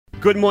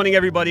Good morning,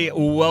 everybody.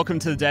 Welcome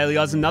to the Daily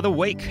Oz. Another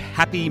week.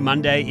 Happy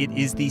Monday. It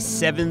is the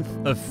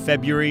 7th of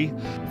February.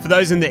 For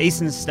those in the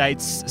eastern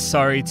states,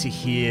 sorry to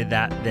hear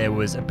that there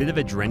was a bit of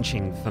a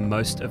drenching for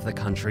most of the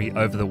country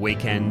over the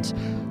weekend.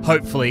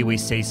 Hopefully we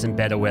see some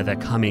better weather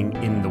coming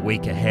in the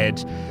week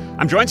ahead.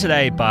 I'm joined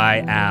today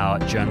by our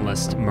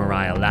journalist,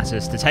 Mariah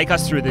Lattis, to take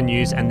us through the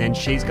news, and then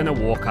she's going to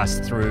walk us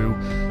through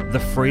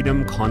the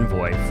Freedom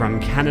Convoy from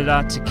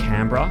Canada to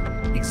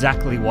Canberra,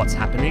 exactly what's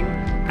happening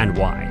and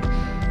why.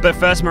 But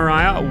first,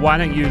 Mariah, why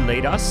don't you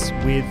lead us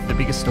with the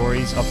biggest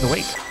stories of the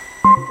week?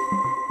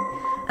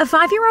 A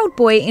 5-year-old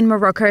boy in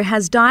Morocco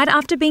has died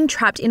after being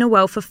trapped in a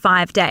well for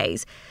 5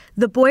 days.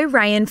 The boy,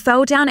 Rayan,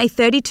 fell down a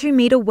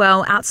 32-metre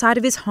well outside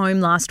of his home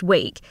last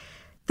week.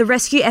 The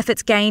rescue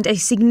efforts gained a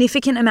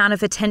significant amount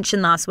of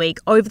attention last week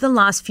over the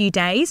last few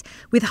days,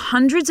 with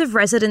hundreds of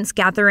residents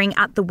gathering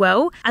at the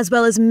well, as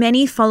well as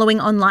many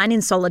following online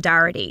in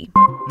solidarity.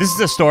 This is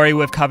a story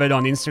we've covered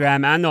on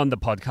Instagram and on the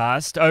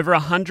podcast. Over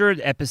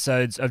 100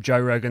 episodes of Joe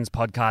Rogan's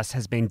podcast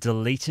has been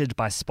deleted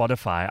by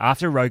Spotify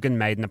after Rogan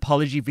made an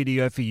apology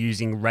video for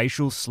using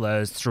racial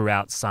slurs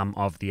throughout some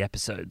of the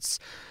episodes.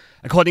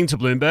 According to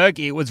Bloomberg,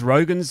 it was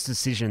Rogan's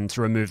decision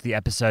to remove the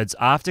episodes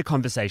after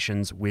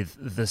conversations with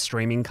the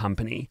streaming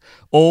company.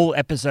 All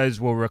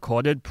episodes were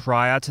recorded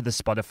prior to the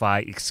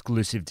Spotify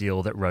exclusive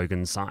deal that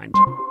Rogan signed.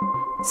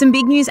 Some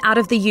big news out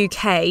of the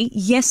UK.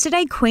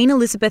 Yesterday, Queen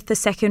Elizabeth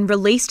II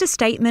released a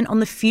statement on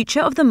the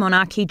future of the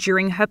monarchy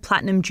during her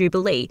Platinum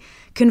Jubilee,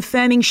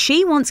 confirming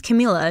she wants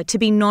Camilla to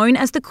be known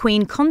as the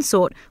Queen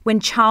Consort when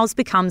Charles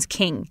becomes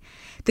king.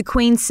 The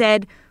Queen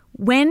said,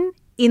 "When,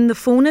 in the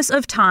fullness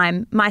of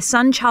time, my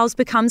son Charles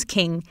becomes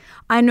king,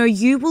 I know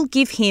you will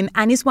give him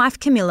and his wife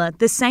Camilla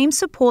the same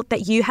support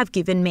that you have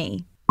given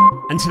me."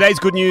 And today's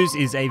good news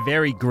is a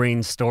very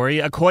green story.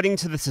 According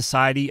to the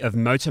Society of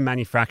Motor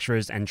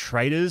Manufacturers and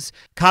Traders,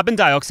 carbon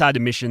dioxide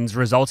emissions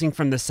resulting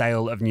from the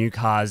sale of new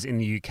cars in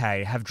the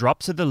UK have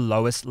dropped to the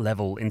lowest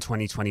level in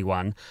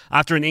 2021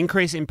 after an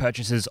increase in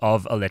purchases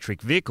of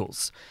electric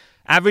vehicles.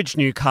 Average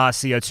new car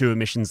CO2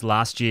 emissions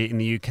last year in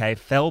the UK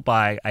fell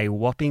by a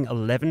whopping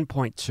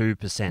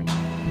 11.2%.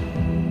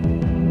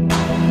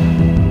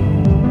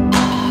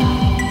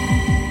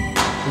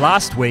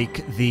 Last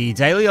week, the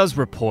Daily Oz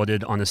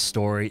reported on a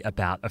story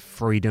about a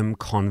Freedom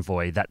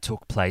Convoy that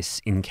took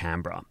place in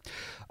Canberra.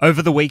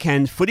 Over the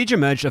weekend, footage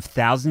emerged of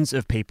thousands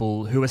of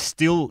people who are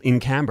still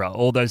in Canberra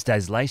all those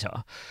days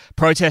later.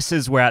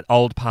 Protesters were at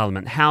Old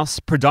Parliament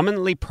House,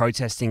 predominantly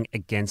protesting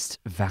against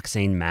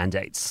vaccine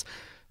mandates.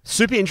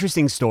 Super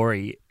interesting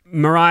story.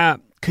 Mariah,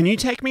 can you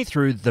take me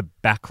through the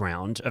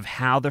background of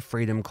how the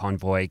Freedom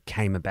Convoy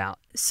came about?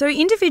 So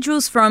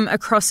individuals from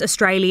across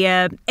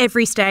Australia,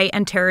 every state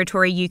and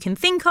territory you can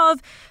think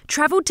of,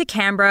 travelled to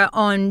Canberra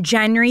on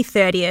January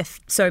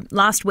 30th, so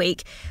last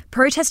week,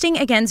 protesting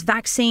against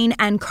vaccine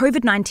and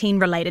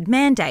COVID-19 related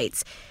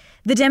mandates.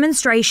 The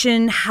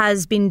demonstration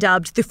has been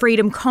dubbed the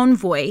Freedom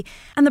Convoy,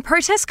 and the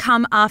protests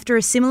come after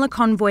a similar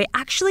convoy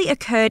actually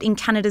occurred in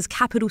Canada's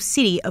capital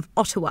city of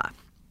Ottawa.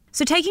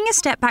 So taking a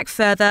step back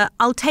further,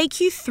 I'll take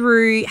you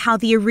through how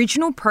the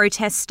original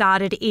protests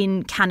started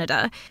in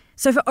Canada.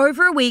 So for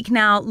over a week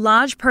now,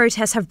 large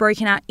protests have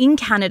broken out in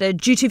Canada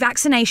due to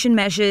vaccination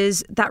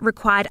measures that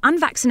required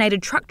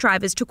unvaccinated truck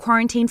drivers to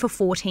quarantine for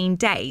 14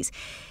 days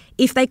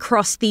if they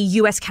crossed the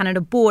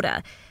US-Canada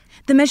border.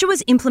 The measure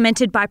was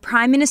implemented by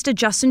Prime Minister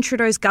Justin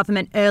Trudeau's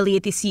government earlier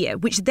this year,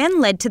 which then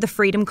led to the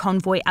Freedom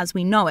Convoy as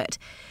we know it.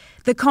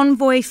 The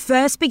convoy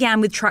first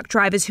began with truck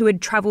drivers who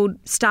had travelled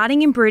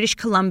starting in British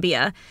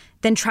Columbia,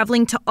 then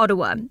travelling to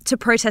Ottawa to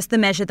protest the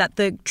measure that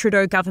the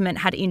Trudeau government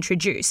had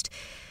introduced.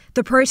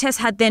 The protest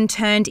had then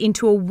turned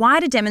into a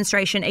wider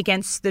demonstration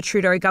against the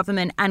Trudeau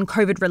government and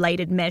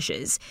COVID-related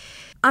measures.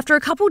 After a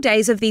couple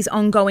days of these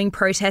ongoing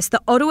protests, the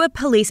Ottawa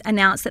police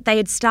announced that they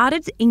had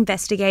started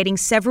investigating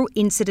several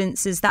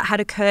incidences that had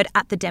occurred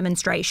at the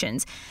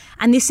demonstrations.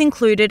 And this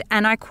included,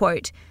 and I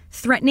quote,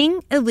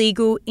 "threatening,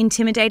 illegal,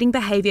 intimidating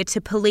behaviour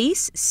to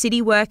police,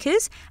 city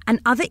workers and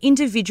other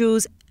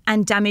individuals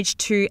and damage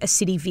to a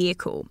city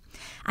vehicle."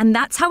 And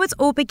that's how it's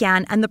all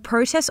began, and the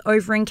protests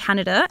over in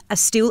Canada are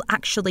still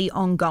actually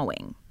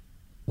ongoing.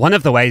 One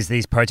of the ways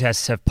these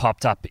protests have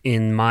popped up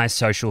in my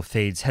social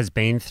feeds has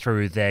been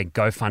through their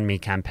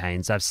GoFundMe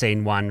campaigns. I've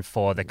seen one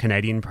for the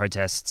Canadian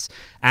protests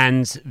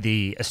and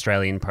the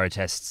Australian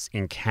protests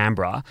in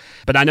Canberra.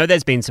 But I know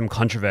there's been some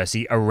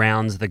controversy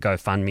around the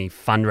GoFundMe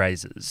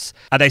fundraisers.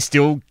 Are they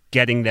still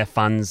getting their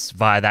funds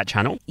via that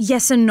channel?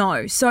 Yes and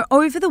no. So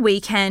over the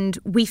weekend,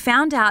 we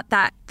found out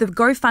that the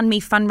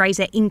GoFundMe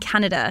fundraiser in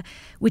Canada,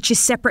 which is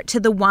separate to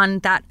the one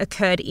that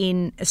occurred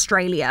in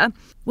Australia,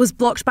 was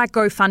blocked by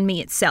GoFundMe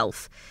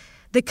itself.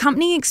 The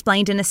company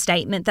explained in a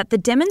statement that the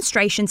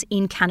demonstrations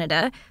in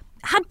Canada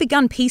had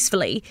begun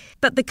peacefully,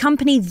 but the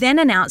company then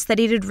announced that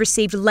it had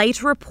received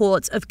later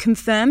reports of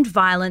confirmed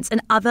violence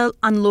and other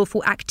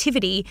unlawful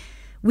activity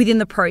within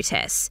the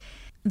protests.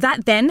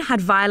 That then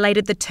had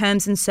violated the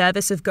terms and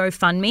service of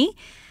GoFundMe,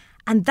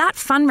 And that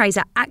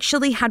fundraiser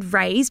actually had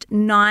raised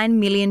 $9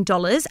 million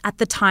at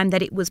the time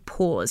that it was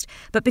paused.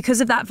 But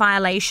because of that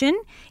violation,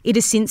 it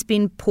has since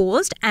been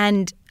paused,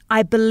 and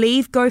I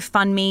believe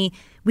GoFundMe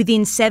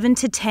within 7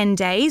 to 10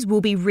 days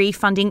will be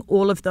refunding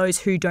all of those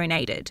who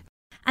donated.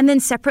 And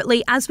then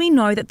separately, as we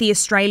know that the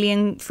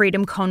Australian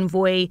Freedom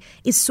Convoy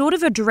is sort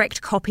of a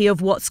direct copy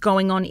of what's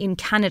going on in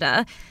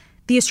Canada,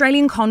 the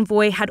Australian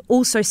Convoy had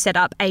also set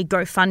up a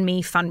GoFundMe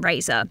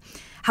fundraiser.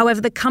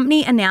 However, the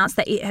company announced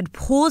that it had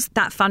paused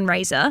that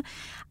fundraiser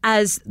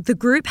as the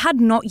group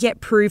had not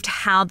yet proved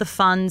how the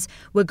funds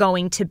were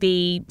going to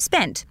be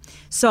spent.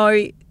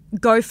 So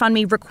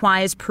GoFundMe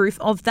requires proof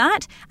of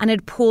that and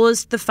had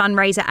paused the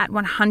fundraiser at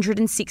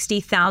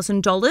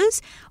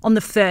 $160,000 on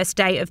the first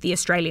day of the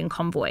Australian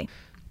convoy.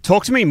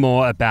 Talk to me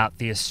more about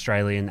the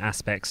Australian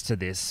aspects to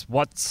this.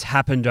 What's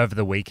happened over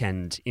the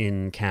weekend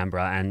in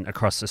Canberra and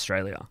across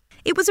Australia?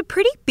 It was a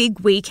pretty big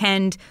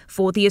weekend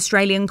for the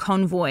Australian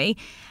convoy,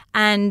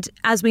 and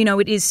as we know,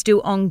 it is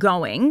still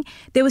ongoing.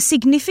 There was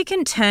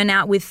significant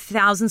turnout with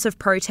thousands of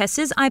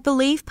protesters. I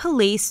believe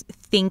police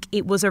think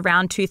it was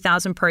around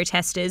 2,000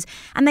 protesters,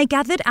 and they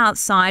gathered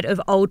outside of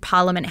Old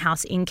Parliament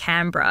House in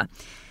Canberra.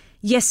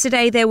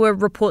 Yesterday, there were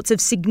reports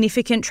of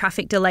significant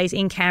traffic delays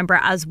in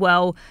Canberra as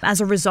well as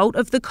a result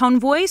of the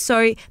convoy.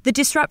 So the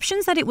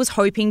disruptions that it was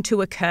hoping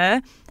to occur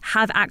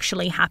have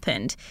actually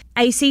happened.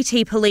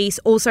 ACT police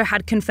also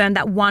had confirmed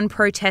that one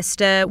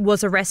protester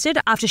was arrested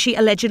after she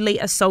allegedly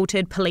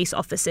assaulted police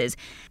officers.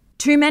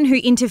 2 men who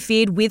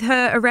interfered with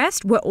her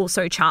arrest were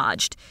also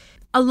charged.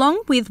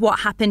 Along with what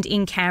happened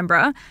in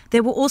Canberra,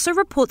 there were also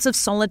reports of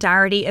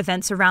solidarity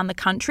events around the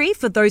country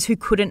for those who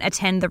couldn't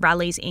attend the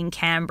rallies in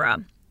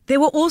Canberra. There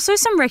were also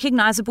some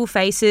recognisable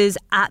faces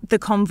at the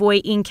convoy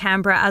in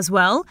Canberra as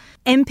well.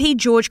 MP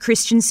George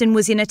Christensen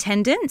was in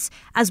attendance,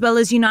 as well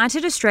as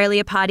United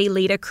Australia Party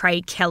leader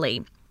Craig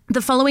Kelly.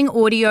 The following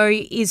audio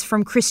is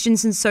from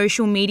Christensen's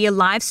social media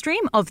live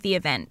stream of the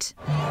event.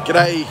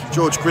 G'day,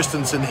 George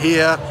Christensen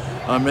here.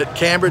 I'm at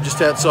Canberra, just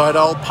outside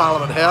Old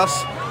Parliament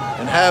House,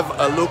 and have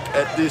a look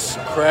at this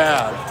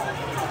crowd.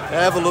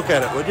 Have a look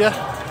at it, would you?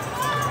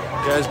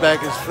 Goes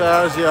back as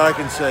far as the eye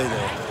can see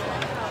there.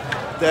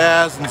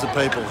 Thousands of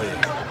people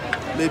here,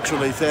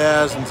 literally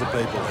thousands of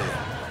people here,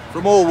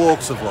 from all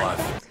walks of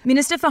life.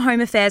 Minister for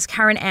Home Affairs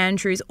Karen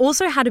Andrews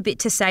also had a bit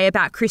to say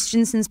about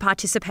Christensen's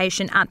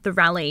participation at the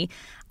rally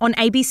on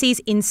ABC's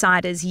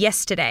Insiders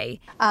yesterday.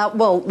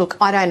 Well, look,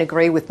 I don't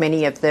agree with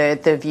many of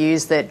the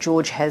views that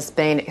George has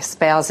been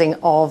espousing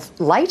of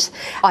late.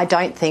 I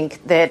don't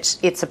think that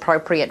it's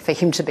appropriate for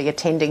him to be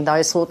attending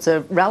those sorts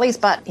of rallies,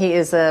 but he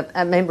is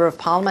a member of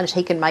Parliament.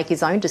 He can make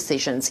his own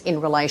decisions in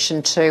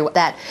relation to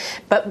that.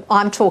 But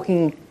I'm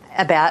talking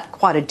about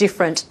quite a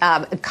different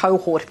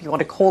cohort, if you want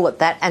to call it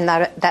that, and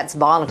that's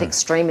violent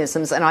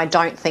extremisms, and I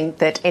don't think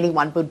that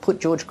anyone would put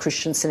George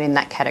Christensen in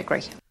that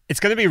category. It's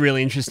going to be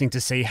really interesting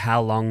to see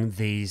how long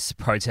these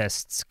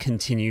protests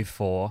continue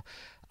for.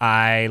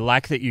 I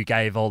like that you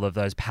gave all of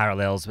those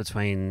parallels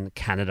between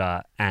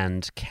Canada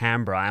and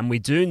Canberra. And we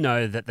do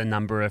know that the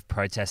number of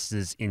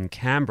protesters in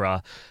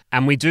Canberra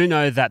and we do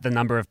know that the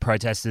number of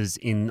protesters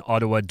in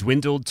Ottawa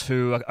dwindled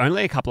to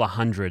only a couple of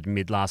hundred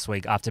mid last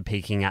week after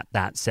peaking at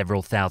that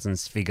several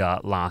thousands figure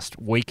last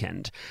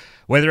weekend.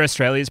 Whether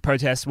Australia's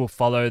protests will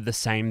follow the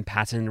same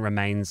pattern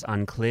remains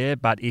unclear,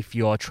 but if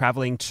you're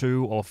travelling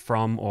to or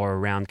from or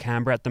around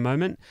Canberra at the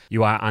moment,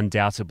 you are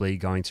undoubtedly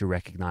going to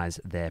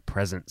recognise their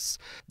presence.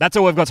 That's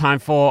all we've got time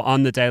for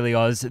on the Daily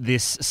Oz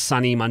this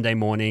sunny Monday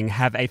morning.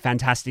 Have a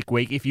fantastic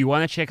week. If you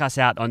want to check us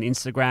out on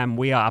Instagram,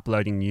 we are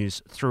uploading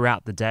news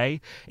throughout the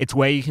day. It's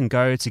where you can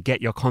go to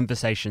get your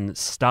conversation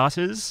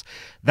starters.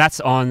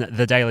 That's on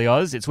the Daily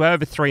Oz. It's where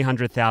over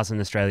 300,000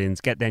 Australians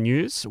get their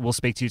news. We'll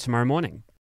speak to you tomorrow morning.